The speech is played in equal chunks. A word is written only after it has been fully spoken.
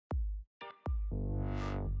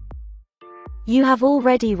You have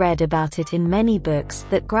already read about it in many books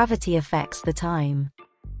that gravity affects the time.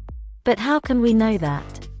 But how can we know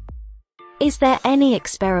that? Is there any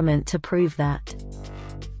experiment to prove that?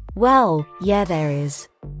 Well, yeah, there is.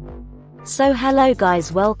 So hello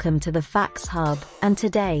guys, welcome to the Facts Hub, and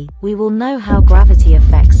today, we will know how gravity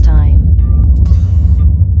affects time.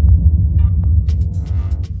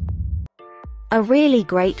 A really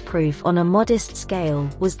great proof on a modest scale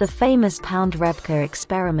was the famous pound Rebka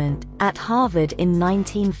experiment at Harvard in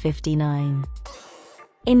 1959.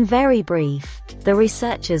 In very brief, the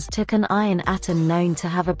researchers took an iron atom known to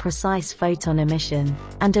have a precise photon emission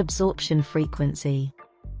and absorption frequency.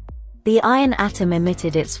 The iron atom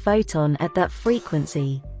emitted its photon at that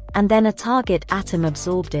frequency, and then a target atom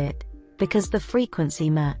absorbed it, because the frequency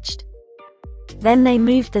matched. Then they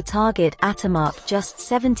moved the target atom up just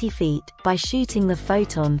 70 feet by shooting the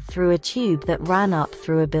photon through a tube that ran up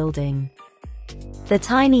through a building. The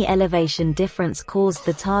tiny elevation difference caused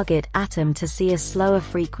the target atom to see a slower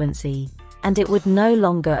frequency, and it would no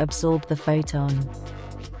longer absorb the photon.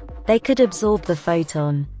 They could absorb the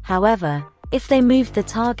photon, however, if they moved the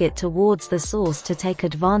target towards the source to take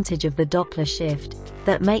advantage of the Doppler shift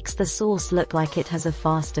that makes the source look like it has a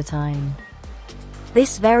faster time.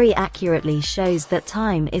 This very accurately shows that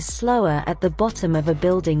time is slower at the bottom of a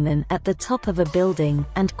building than at the top of a building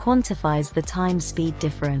and quantifies the time-speed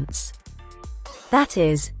difference. That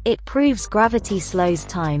is, it proves gravity slows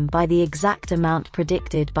time by the exact amount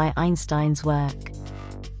predicted by Einstein's work.